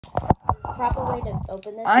Proper way to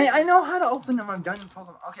open this. I know how to open them. I've done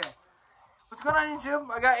Pokemon. Okay. What's going on, YouTube?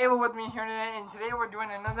 I got Abel with me here today, and today we're doing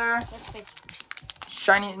another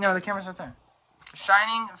shiny. No, the camera's right there.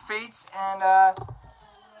 Shining Fates, and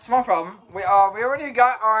small problem. We already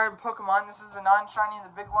got our Pokemon. This is the non-shiny. The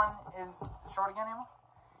big one is show it again, Abel.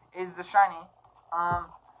 Is the shiny.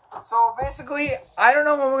 So basically, I don't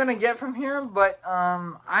know what we're gonna get from here, but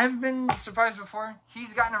I've been surprised before.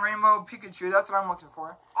 He's gotten a rainbow Pikachu. That's what I'm looking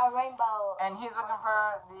for. A rainbow. And he's looking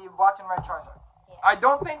for the black and red Charizard. Yeah. I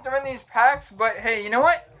don't think they're in these packs, but hey, you know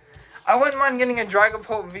what? I wouldn't mind getting a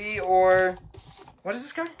Dragapult V or what is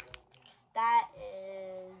this guy? That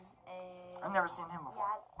is a. I've never seen him before.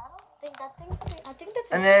 Yeah, I don't think that. I think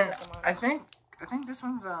that's. And then I think this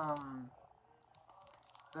one's the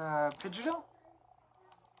Pidgeotto.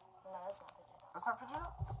 That's not Pidgeotto?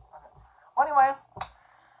 Okay. Well, anyways,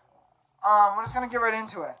 we're just gonna get right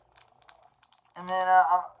into it. And then,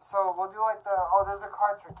 so we'll do like there's a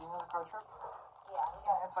card trick. Do you know the card trick?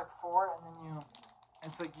 Yeah. It's like 4, and then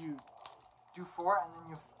it's like you do 4,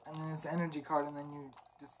 and then it's the energy card, and then you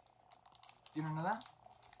don't know that?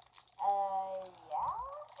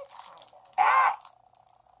 Yeah.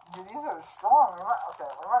 Dude, these are strong. We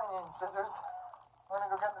might need scissors. We're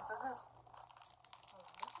gonna go get the scissors.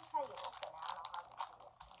 This is how you open it. I don't know how to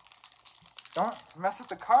do it. Don't mess with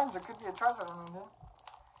the cards. There could be a Charizard in them, dude.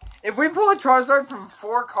 If we pull a Charizard from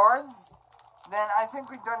 4 cards, then I think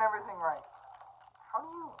we've done everything right. How do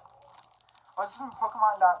you... Oh, this is from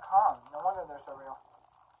Pokémon.com. No wonder they're so real.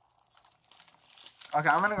 Okay,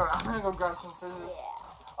 I'm gonna go grab some scissors.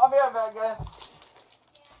 Yeah. I'll be right back, guys.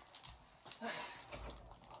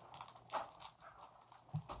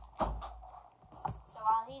 So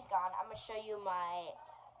while he's gone, I'm gonna show you my...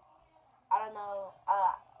 I don't know.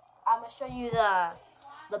 I'm gonna show you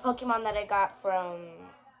the Pokemon that I got from...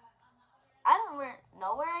 I don't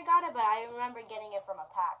know where I got it, but I remember getting it from a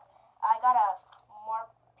pack. I got a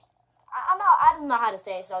I don't know how to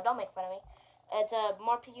say it, so don't make fun of me. It's a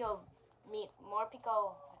Morpeko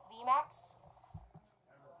VMAX.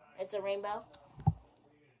 It's a rainbow.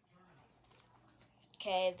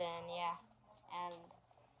 Okay, then yeah, and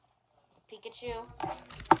the Pikachu.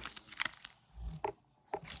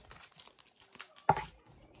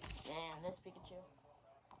 And this Pikachu.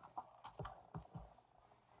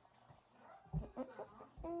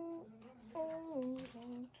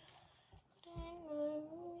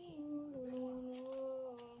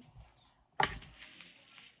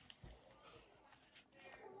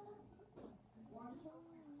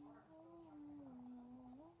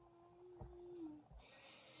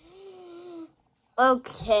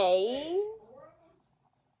 Okay.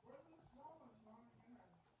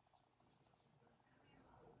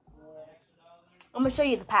 I'm gonna show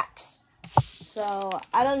you the packs. So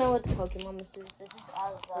I don't know what the Pokemon this is. This is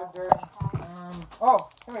oh,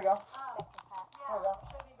 here we go. Here we go.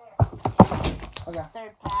 Okay.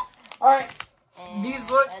 Third pack. All right. And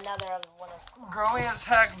these look another one of girly as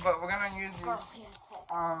heck, but we're gonna use these.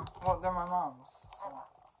 Well, they're my mom's. So.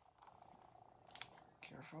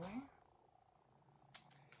 Carefully.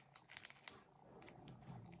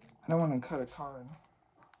 I don't want to cut a card.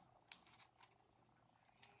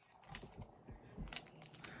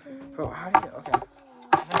 Bro, how do you... Okay.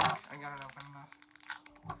 I got it open enough.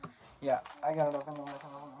 Yeah, I got it open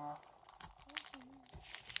enough.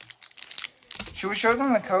 Should we show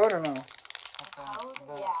them the code or no? Code?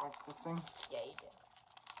 Yeah. Like this thing? Yeah, you do.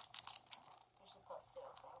 You're supposed to, I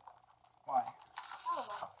think. Why? I don't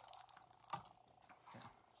know. Okay.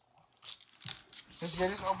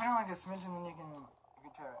 Just open it like a smidge and then you can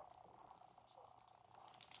tear it.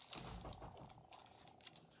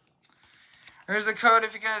 Here's the code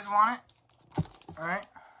if you guys want it. Alright.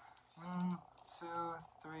 1, 2,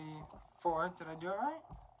 3, 4. Did I do it right?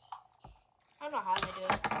 I don't know how to do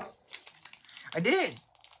it. I did.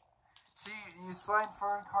 See, you slide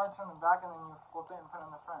forward cards from the back and then you flip it and put it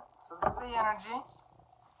in the front. So this is the energy.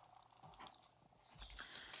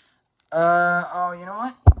 Oh, you know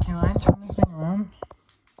what? Can I turn this thing around?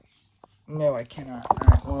 No, I cannot.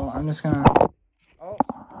 Alright, well, I'm just gonna... Oh.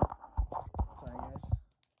 Sorry, guys.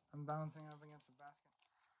 I'm bouncing up against a basket.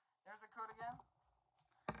 There's the code again.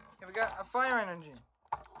 Okay, we got a fire energy.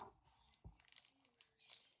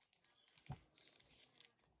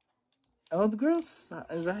 Eldgloss?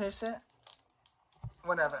 Is that how you say it?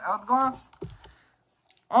 Whatever. Eldgloss.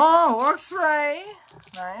 Oh, Luxray.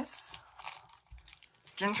 Nice.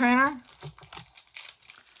 Gym Trainer.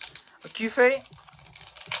 A Q-Fate.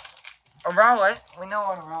 A Rowlet. We know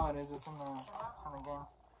what a Rowlet is. It's in the game.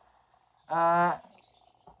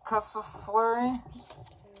 Flurry.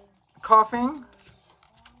 Coughing.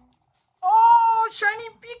 Oh, shiny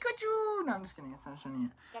Pikachu. No, I'm just kidding. It's not shiny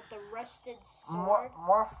yet. Got the rusted sword.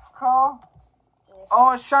 Morpho.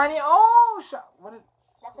 Oh, shiny. Oh, what is?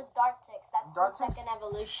 That's a Dartix. That's Dartix? the second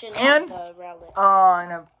evolution And, of the Rowlet.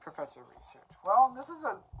 And a Professor Research. Well, this is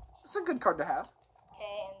a good card to have.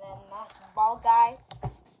 Okay, and then that's Bald Guide.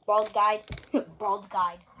 Bald Guide. Bald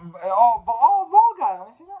Guide. Oh, ball guy. Let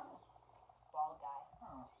me see that. Bald Guide.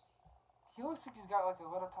 Oh. He looks like he's got like a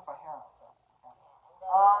little tuft of hair out there.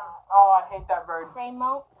 Oh, I hate that bird.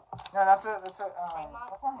 Cremont. No, that's a that's not how you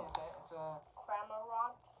say it.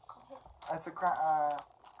 It's a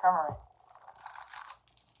Cramorant.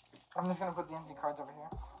 I'm just gonna put the empty cards over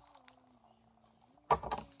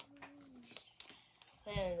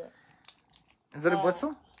here. Is it a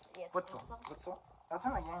Blitzel? Yeah, Blitzel. That's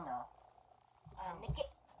in the game now. Nickit.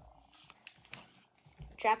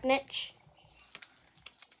 Trapnich.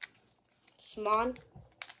 Smon.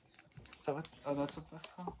 So what? Oh, that's what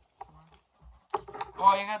this one.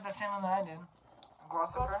 Oh, you got the same one that I did.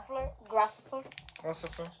 Glossifer.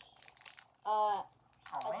 A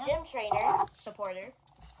gym trainer supporter.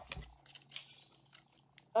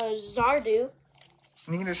 A Zardu.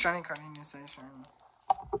 When you get a shiny card, you need to say shiny.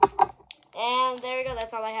 And there we go.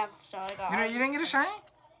 That's all I have. So I got. You didn't get a shiny?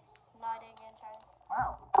 No, I didn't get a shiny.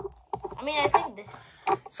 Wow. I mean, I think this.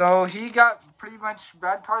 So he got pretty much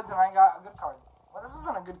bad cards, and I got a good card. Well, this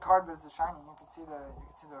isn't a good card, but it's a shiny. You can see the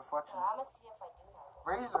reflection. I'm gonna see if I do have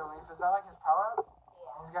it. Razor Leaf, is that like his power up?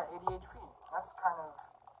 Yeah. He's got 80 HP. That's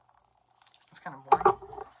kind of boring.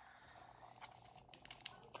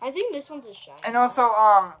 I think this one's a shiny. And also,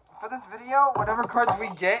 for this video, whatever cards we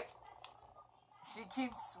get, he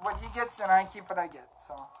keeps what he gets, and I keep what I get.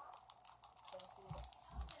 So.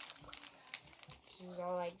 This is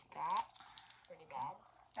all like that. Pretty bad.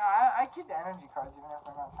 Yeah, I keep the energy cards even if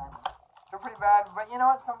they're not shiny. They're pretty bad, but you know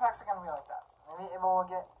what? Some packs are gonna be like that. Maybe Abel will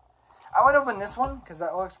get. I would open this one because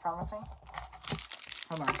that looks promising.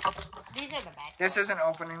 Hold on. These are the bad. This isn't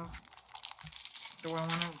opening the way I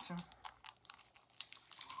want it to.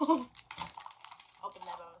 Open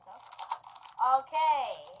that by myself. Okay.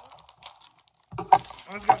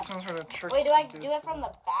 I was got some sort of trick. Wait, do I do it from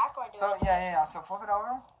the back or do I? So yeah. So flip it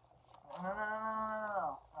over.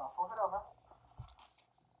 No. Flip it over.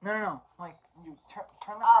 No. Like you turn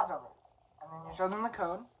the cards over, and then you show them the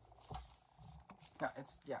code. No,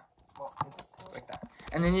 it's Well, it's like that.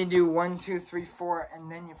 And then you do 1, 2, 3, 4,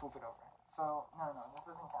 and then you flip it over. So no. This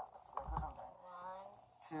doesn't count. This isn't there.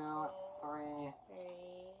 1, 2, 3,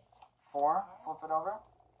 4. Flip it over.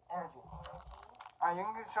 Energy. Alright, you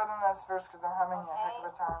can show them that first because I'm having a heck of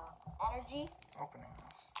a time. Energy. Opening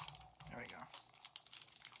this. There we go.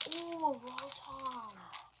 Ooh, Rotom.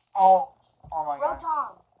 Oh my god.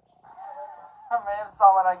 Rotom. I may have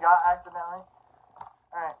saw what I got accidentally.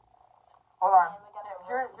 Alright. Hold on.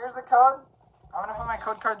 Here's the code. I'm gonna put my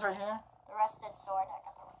code cards right here. The rusted sword. I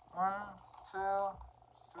got the 1,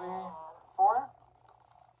 2, 3, 4.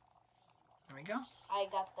 There we go. I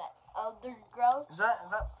got the Elder Growth. Is that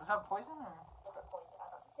poison or? Is it poison?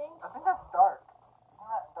 I think that's dark. Isn't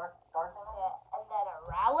that dark in it? Yeah, and then a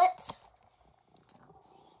Rowlet.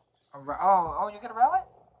 Oh, you get a Rowlet?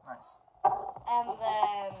 Nice. And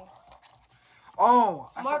then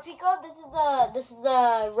Morpeko. This is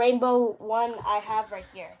the rainbow one I have right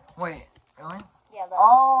here. Wait, really? Yeah.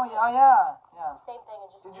 Yeah. Same thing.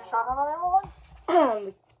 Did you show them the rainbow one?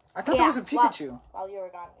 I thought that was a Pikachu. While you were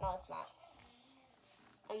gone. No, it's not.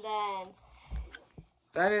 And then.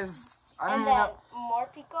 That is. I don't and even then know.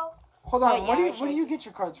 Morpeko. Hold on. Where do you get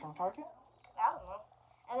your cards from? Target? I don't know.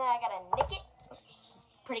 And then I got a Nickit.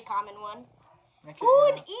 Pretty common one. Nickit, ooh,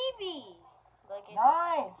 an Eevee. Nice.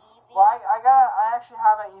 Eevee. Well, I actually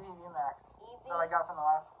have an Eevee VMAX that I got from the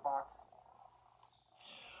last box.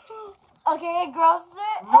 Okay, it grows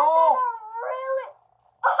it. No. Really?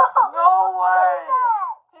 No way.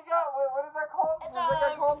 You got what is that called? It's What's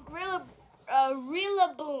that called?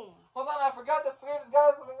 Rillaboom. Hold on, I forgot the sleeves,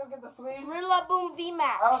 guys. Let me go get the sleeves. Rillaboom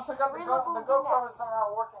VMAX. I also forgot the GoPro is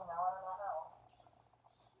somehow working now. I don't know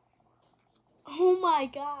how. Oh my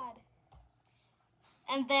god.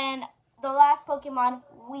 And then the last Pokemon,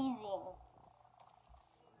 Weezing.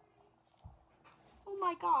 Oh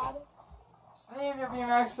my god. Sleeve your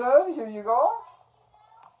VMAX stud. Here you go.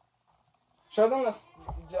 Show them the.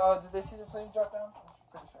 Did they see the sleeve drop down?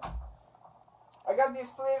 I'm pretty sure. I got these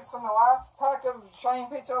sleeves from the last pack of Shining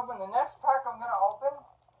Fates open. The next pack I'm gonna open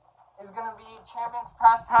is gonna be Champions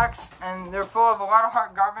Path packs, and they're full of a lot of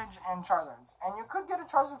heart garbage and Charizards. And you could get a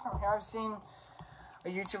Charizard from here. I've seen a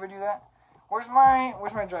YouTuber do that. Where's my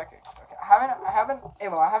Dracix? Okay, I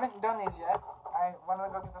haven't done these yet. I want to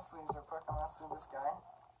go get the sleeves real quick. I'm gonna sleeve this guy.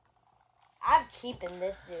 I'm keeping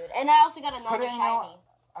this, dude. And I also got another shiny.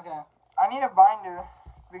 Okay. I need a binder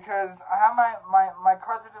because I have my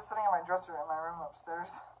cards are just sitting in my dresser in my room upstairs.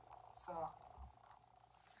 So.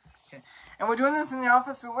 Okay. And we're doing this in the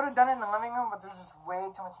office. We would have done it in the living room, but there's just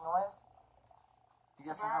way too much noise. You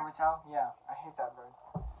guys can probably tell? Yeah. I hate that bird.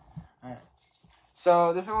 Alright.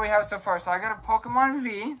 So this is what we have so far. So I got a Pokemon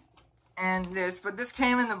V and this, but this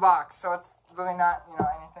came in the box, so it's really not,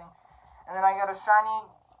 anything. And then I got a shiny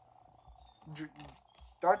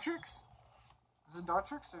Dartrix. Is it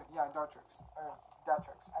Dartrix? Yeah, Dartrix. Or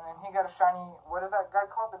Dartrix. And then he got a shiny, what is that guy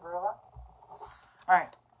called? The gorilla?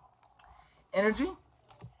 Alright. Energy.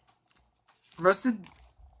 Rusted.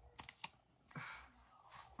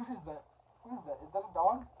 What is that? What is that? Is that a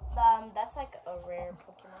dog? That's like a rare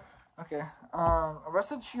Pokemon. Okay. A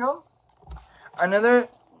Rusted Shield. Another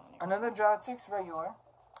Dartrix regular.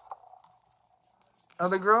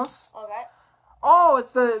 Other gross. Okay. Oh,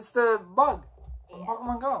 it's the bug from Yeah.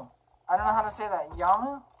 Pokemon Go. I don't know how to say that.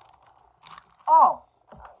 Yamu? Oh,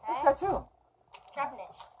 Okay. this guy too.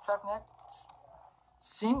 Trapnich.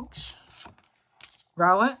 Sinks.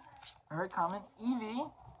 Rowlet. Very common.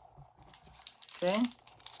 Eevee. Okay.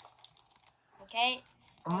 Okay.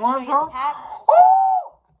 A Morphle.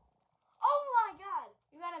 Oh! Oh my god!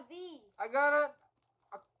 You got a V. I got a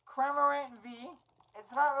Cramorant V.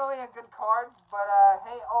 It's not really a good card, but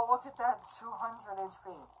hey, oh look at that, 200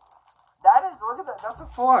 HP. Look at that, that's a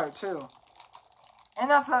 4 too. And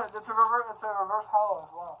that's a reverse hollow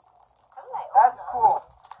as well. That's cool.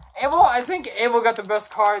 Abel, I think Abel got the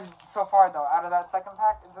best card so far though, out of that second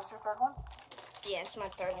pack. Is this your third one? Yeah, it's my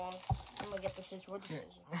third one. I'm gonna get the scissors.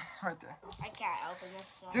 Right there. I can't open this.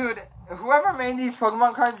 So. Dude, whoever made these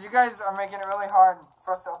Pokemon cards, you guys are making it really hard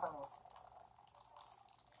for us to open these.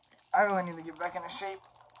 I really need to get back into shape.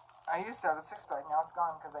 I used to have a six-pack, now it's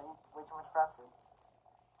gone because I eat way too much fast food.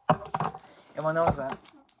 Everyone knows that.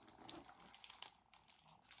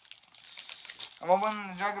 I'm opening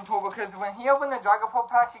the Dragon Pool because when he opened the Dragon Pool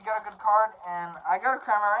pack, he got a good card, and I got a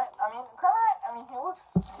Cramorant.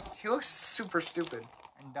 He looks super stupid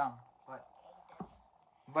and dumb,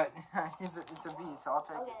 but it's a V, so I'll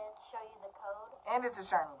take it. I'm gonna show you the code. And it's a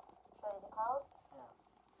shiny. Show you the code.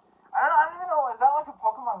 I don't even know, is that like a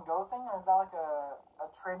Pokemon Go thing, or is that like a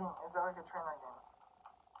trading, is that like a trainer game?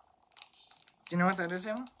 Do you know what that is,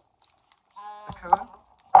 Emma? The code?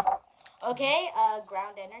 Okay,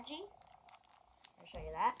 ground energy. I'll show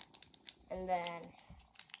you that. And then,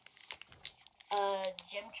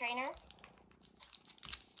 gym trainer.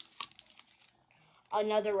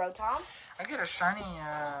 Another Rotom. I get a shiny,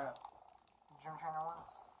 gym trainer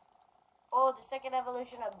once. Oh, the second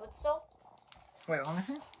evolution of Butzel. Wait, let me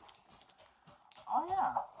see. Oh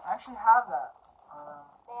yeah, I actually have that.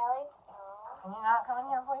 Really? Can you not come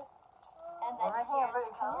in here, please? And then Can here's the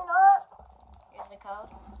you code. not? Here's the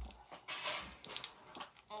code.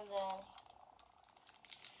 And then,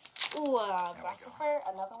 ooh, Brassifer,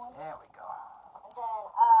 another one. There we go. And then,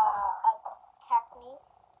 a Cacnea.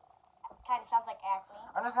 Kind of sounds like acne.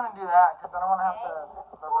 I'm just gonna do that because I don't want to have to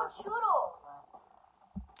reverse. Chewtle.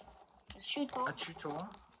 A Chewtle.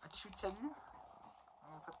 A Chewtle.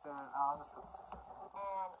 Let me put the. I'll just put the 6 right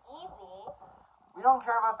there. And Eevee. We don't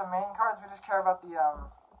care about the main cards. We just care about the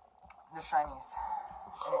shinies.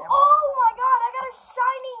 Oh my god! I got a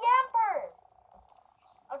shiny Yamper.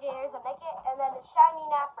 Okay, here's a Naked, and then a shiny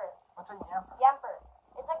Napper. What's a Yamper? Yamper.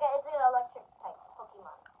 It's an electric type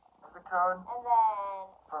Pokemon. What's the code? And then.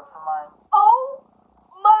 For mine. Oh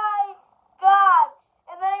my god!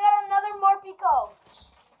 And then I got another Morpeko.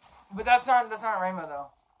 But that's not Rainbow though.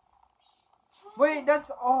 Wait, that's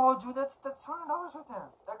dude, that's $200 right there.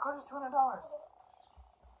 That card is $200.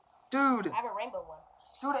 Dude. I have a rainbow one.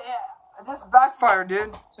 Dude, this backfired,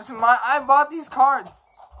 dude. I bought these cards.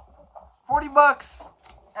 $40.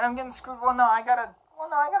 And I'm getting screwed. Well, no, I got a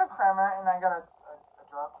Cramor and I got a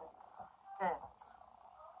drop. Okay.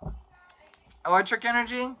 Electric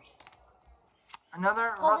Energy.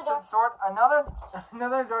 Another Rusted Sword. Another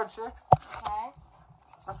Dartrix. Okay.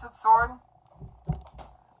 Rusted Sword.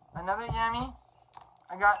 Another Yami.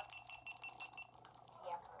 I got.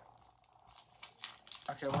 Yeah.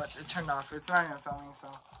 Okay, well, it turned off. It's not even filming, so.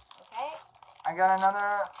 Okay. I got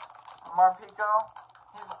another Morpeko.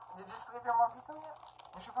 Did you sleep your Morpeko yet?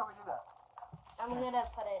 You should probably do that. I'm gonna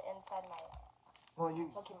put it inside my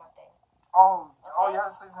Pokemon thing. Oh, you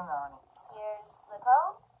have the sleeves in there, honey. Here's the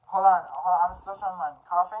code. Hold on, I'm still showing mine.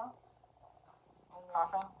 Coughing.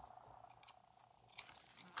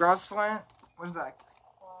 Grossflint. What is that?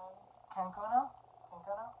 Cancuno?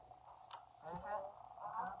 What is it?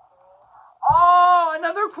 Oh,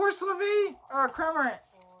 another Corsola V! Or Cramorant.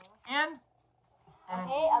 And and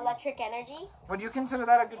Okay, electric energy. Would you consider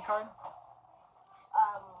that a good card?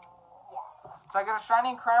 Yeah. So I got a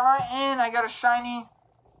shiny Kramer and I got a shiny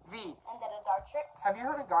V. And then a Dartrix. Have you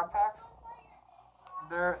heard of God packs?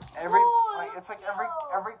 They're it's like every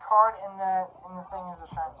card in the thing is a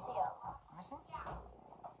shiny. Let me see.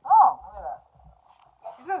 Oh, look at that.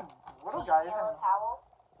 He's a little guy, isn't he? Towel.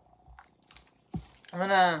 I'm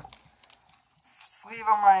gonna sleeve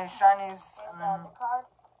on my shinies Here's and the then other card.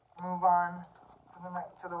 move on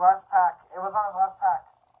to the last pack. It was on his last pack.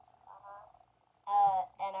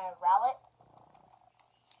 And a Rowlet.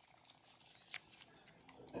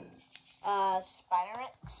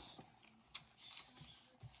 Spinarix.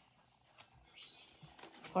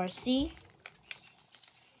 Horsey.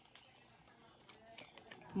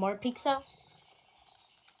 More Pixel.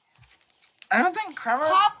 I don't think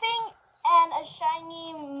Kramer's... Coughing and a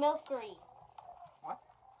shiny Milkery. What?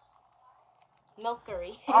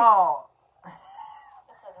 Milkery. Oh. You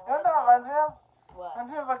know what that reminds me of? What?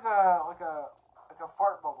 Reminds me of like a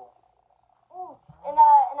fart bubble. Ooh, and a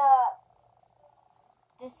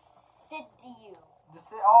Decidueye.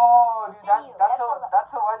 Oh, dude, Decidueye. that's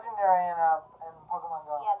a legendary in Pokemon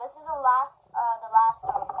Go. Yeah, this is the last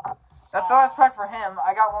That's the last pack for him.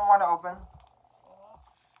 I got one more to open.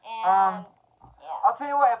 And yeah. I'll tell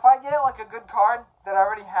you what, if I get like a good card that I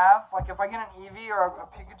already have, like if I get an Eevee or a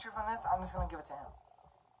Pikachu from this, I'm just gonna give it to him.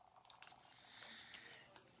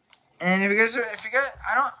 And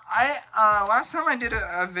last time I did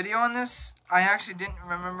a video on this, I actually didn't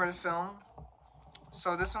remember to film.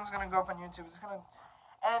 So this one's gonna go up on YouTube.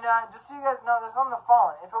 And just so you guys know, this is on the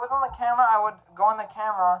phone. If it was on the camera, I would go on the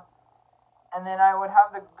camera, and then I would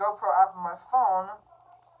have the GoPro app on my phone,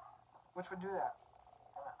 which would do that.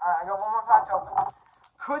 Alright, I got one more pack to open.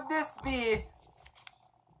 Could this be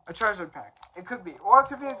a Charizard pack? It could be. Or it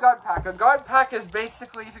could be a God pack. A God pack is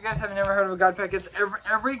basically, if you guys have never heard of a God pack, it's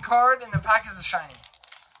every card in the pack is a shiny.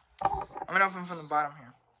 I'm going to open from the bottom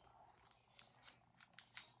here.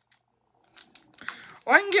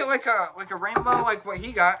 Well, I can get like a rainbow, like what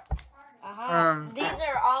he got. These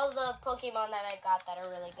are all the Pokemon that I got that are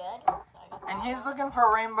really good. So and he's looking for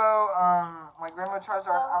a rainbow, like rainbow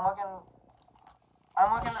Charizard. I'm looking. I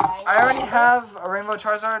already have a rainbow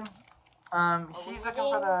Charizard. He's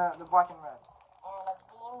looking for the black and red. And a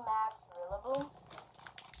VMAX Rillaboom.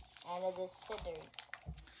 And a Decidueye.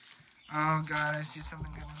 Oh god, I see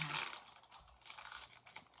something good in here.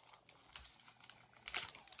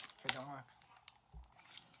 Okay, don't look.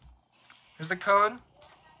 Here's the code.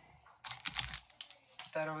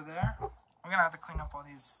 Put that over there. I'm gonna have to clean up all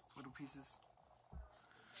these little pieces.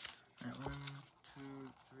 Alright, 1, 2,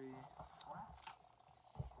 3,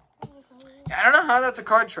 4. Yeah, I don't know how that's a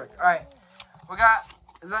card trick. Alright. We got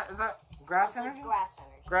is that grass energy? Grass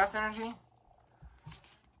energy. Grass energy?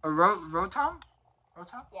 A Rotom?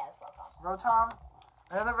 Rotom? Yeah, it's Rotom. Rotom.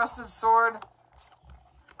 Another rusted sword.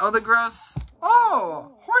 Eldegross.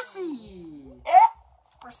 Oh! Horsey!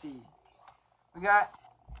 Horsey. We got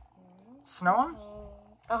Snow'em?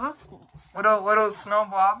 Little snow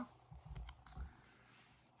blob.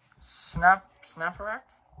 Snapperack?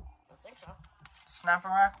 I think so.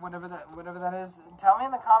 Snapperack, whatever that is. Tell me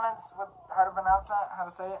in the comments how to pronounce that, how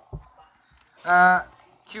to say it.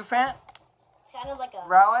 Qfant. It's kind of like a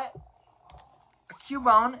Rowlet. A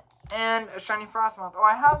Cubone. And a shiny Frostmoth. Oh,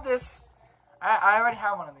 I have this. I already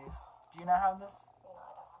have one of these. Do you not have this?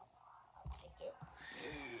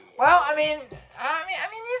 Well, I mean,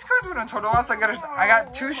 these cards wouldn't total loss. I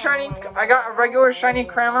got two shiny. I got a regular shiny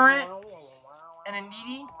Cramorant and a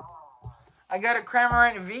Needy. I got a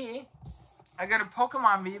Cramorant V. I got a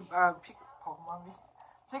Pokemon V.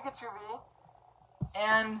 Pikachu V.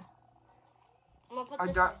 And a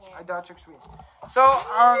Dartrix V. So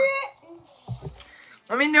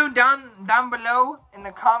let me know down below in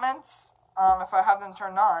the comments if I have them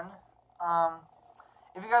turned on.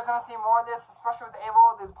 If you guys want to see more of this, especially with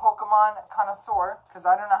Abel, the Pokemon connoisseur, because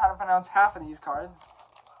I don't know how to pronounce half of these cards.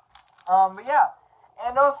 But yeah,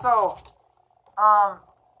 and also, I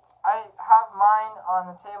have mine on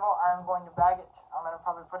the table. I'm going to bag it. I'm going to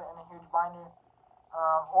probably put it in a huge binder.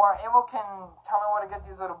 Or Abel can tell me where to get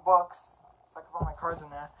these little books, so I can put my cards in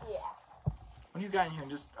there. Yeah. What do you got in here?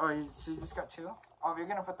 You just got two? Oh,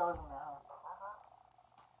 you're going to put those in there, huh?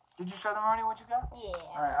 Did you show them already what you got? Yeah.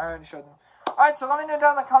 Alright, I already showed them. Alright, so let me know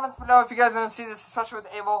down in the comments below if you guys want to see this, especially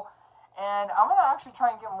with Abel. And I'm going to actually try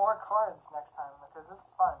and get more cards next time, because this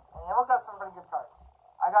is fun. And Abel got some pretty good cards.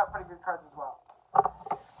 I got pretty good cards as well.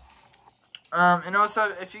 And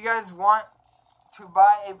also, if you guys want to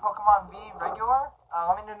buy a Pokemon V regular,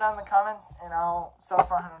 let me know down in the comments, and I'll sell it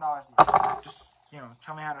for $100 each. Just,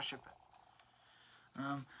 tell me how to ship it.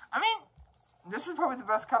 this is probably the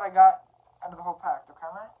best card I got out of the whole pack. Okay,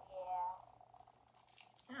 right?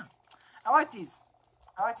 Yeah. I like these.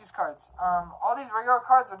 I like these cards. All these regular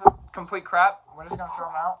cards are just complete crap. We're just gonna throw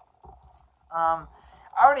them out.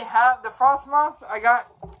 I already have the Frostmoth. I got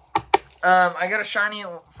a shiny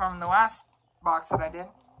from the last box that I did.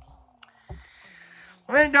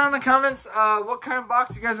 Let me down in the comments what kind of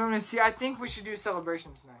box you guys want me to see. I think we should do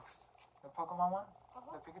Celebrations next. The Pokemon one,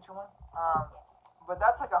 the Pikachu one. But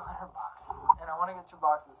that's like $100, and I want to get 2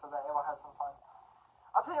 boxes so that Abel has some fun.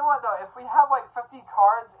 I'll tell you what though, if we have like 50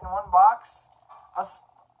 cards in one box,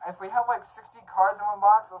 if we have like 60 cards in one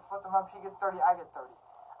box, I'll split them up. He gets 30, I get 30.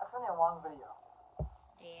 That's gonna be a long video.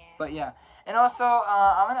 Yeah. But yeah, and also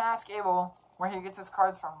I'm gonna ask Abel where he gets his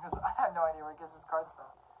cards from because I have no idea where he gets his cards from.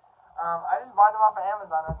 I just buy them off of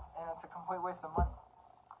Amazon, and it's a complete waste of money.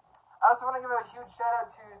 I also want to give a huge shout out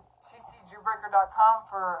to tcjewbreaker.com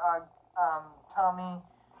for telling me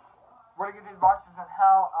where to get these boxes and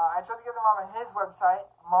how. I tried to get them off of his website,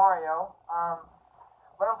 Mario,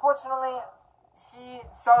 but unfortunately, he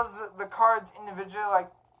sells the cards individually,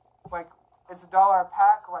 like it's $1 a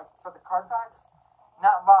pack, like for the card packs,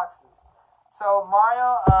 not boxes. So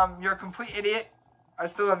Mario, you're a complete idiot. I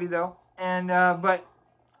still love you though, and but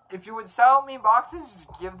if you would sell me boxes,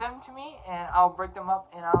 just give them to me, and I'll break them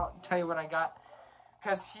up, and I'll tell you what I got.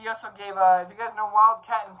 Because he also gave, if you guys know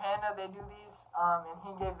Wildcat and Panda, they do these, and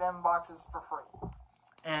he gave them boxes for free.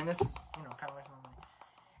 And this is, kind of wasting my money.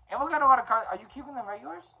 And we got a lot of cards. Are you keeping them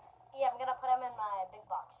regulars? Yeah, I'm going to put them in my big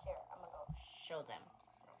box. Here, I'm going to go show them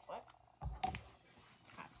real quick.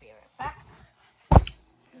 I'll be right back.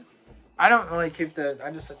 I don't really keep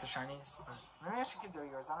I just like the shinies. But maybe I should keep the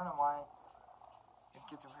regulars. I don't know why. It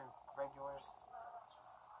gets regulars.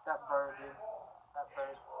 That bird, dude. That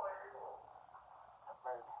bird.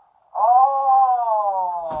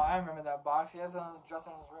 Oh, I remember that box. He has it on his dresser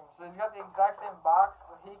in his room. So he's got the exact same box.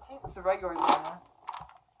 So he keeps the regulars in there.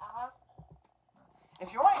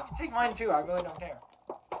 If you want, you can take mine too. I really don't care.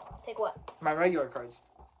 Take what? My regular cards.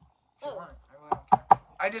 If you want, I really don't care.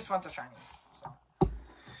 I just want the shinies. So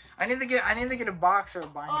I need to get a box or a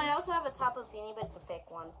binder. Oh, I also have a Tapu Fini, but it's a fake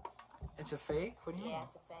one. It's a fake? What do you mean? Yeah,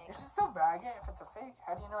 it's a fake. You should still bag it if it's a fake.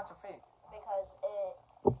 How do you know it's a fake? Because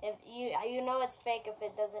if you know it's fake if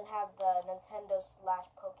it doesn't have the Nintendo /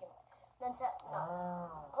 Pokemon.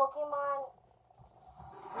 Pokemon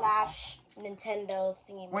 / Nintendo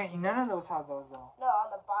thingy. Wait, none of those have those though. No,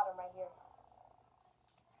 on the bottom right here.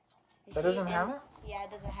 That doesn't have it? Yeah,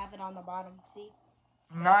 it doesn't have it on the bottom. See?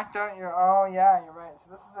 Knocked out your. Oh yeah, you're right.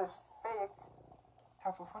 So this is a fake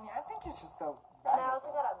Tapu Fini. I think you should still. And I also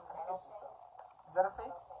got a metal. Is that a fake?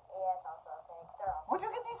 Yeah, it's also a fake. Where'd you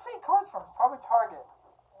get these fake cards from? Probably Target.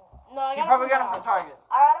 No, I got You probably got them from Target.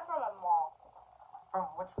 I got it from a mall. From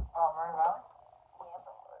which? Marina Valley? Yeah,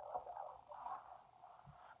 from Marina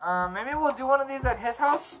Valley. Maybe we'll do one of these at his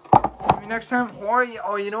house. Maybe next time. Or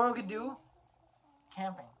you know what we could do?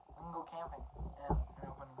 Camping. We can go camping and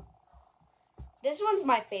open. This one's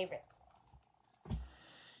my favorite.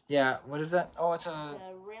 Yeah. What is that? Oh, it's a.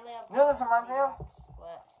 Really. You know what this reminds me of?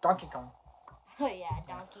 What? Donkey Kong. Oh yeah,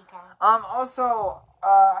 Donkey Kong. Also,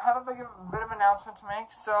 I have a bit of an announcement to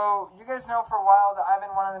make. So, you guys know for a while that I've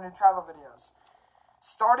been one of the new travel videos.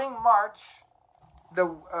 Starting March, the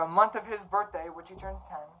month of his birthday, which he turns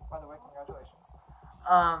 10, by the way, congratulations,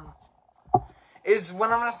 is when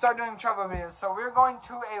I'm going to start doing travel videos. So, we're going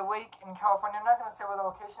to a lake in California. I'm not going to say where the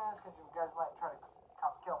location is because you guys might try to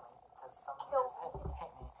come kill me because some of you guys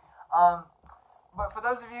hate me. But for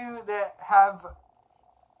those of you that have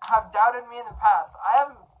doubted me in the past, I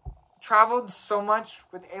have traveled so much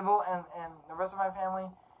with Abel and the rest of my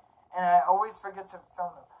family, and I always forget to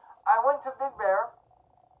film them. I went to Big Bear,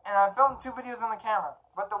 and I filmed 2 videos on the camera,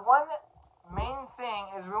 but the one main thing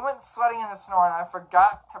is we went sledding in the snow, and I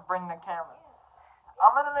forgot to bring the camera.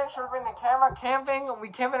 I'm going to make sure to bring the camera. Camping, we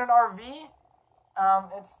camp in an RV.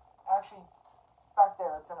 It's actually back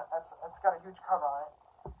there. It's got a huge cover on it.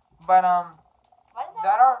 But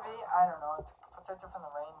that RV, I don't know, it's protected from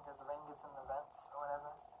the rain because the rain gets in the vents or whatever.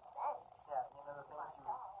 Yeah, you know the things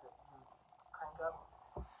that you crank up.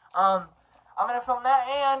 I'm gonna film that,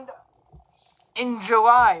 and in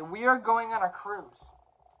July we are going on a cruise.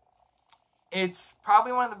 It's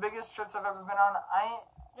probably one of the biggest trips I've ever been on.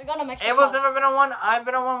 We're going to Mexico. Abel's never been on one. I've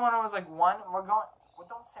been on one when I was like 1. We're going. Well,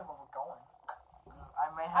 don't say where we're going. I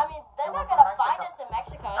mean, they're not gonna find us in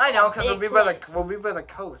Mexico. I know, because we'll be by the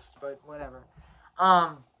coast, but whatever.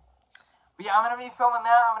 But yeah, I'm gonna be filming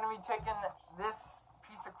that. I'm gonna be taking this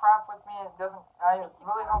piece of crap with me. I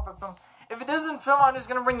really hope it films. If it doesn't film, I'm just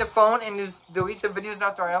gonna bring the phone and just delete the videos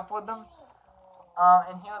after I upload them.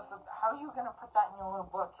 And he was like, how are you going to put that in your little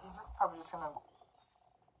book? He's just probably just going to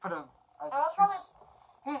put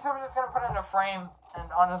he's probably just going to put it in a frame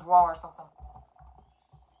and on his wall or something.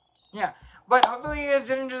 Yeah. But hopefully you guys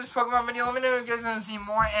did enjoy this Pokemon video. Let me know if you guys want to see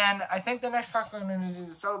more. And I think the next pack we're going to do is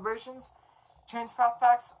either Celebrations, Change Path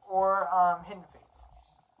Packs, or Hidden Fates.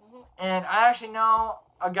 And I actually know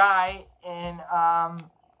a guy in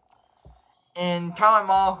Tyler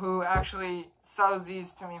Mall who actually sells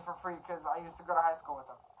these to me for free because I used to go to high school with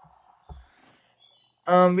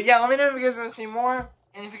him. But yeah, let me know if you guys want to see more.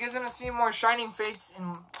 And if you guys want to see more Shining Fates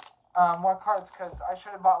and more cards, because I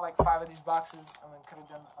should have bought like 5 of these boxes and we could have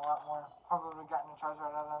done a lot more. Probably gotten a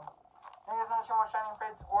Charizard out of them. If you guys want to see more Shining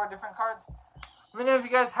Fates or different cards, let me know if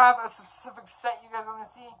you guys have a specific set you guys want to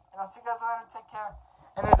see. And I'll see you guys later. Take care.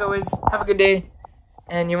 And as always, have a good day.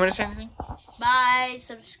 And you want to say anything? Bye.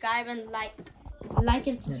 Subscribe and like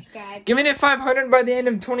and subscribe. Yeah. Give me 500 by the end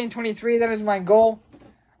of 2023. That is my goal.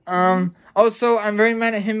 Also, I'm very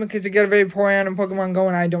mad at him because he got a very poor hand in Pokemon Go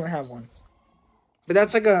and I don't have one. But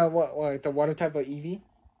that's like a, like the water type of Eevee?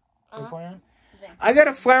 I got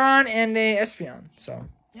a Flareon and a Espeon, so...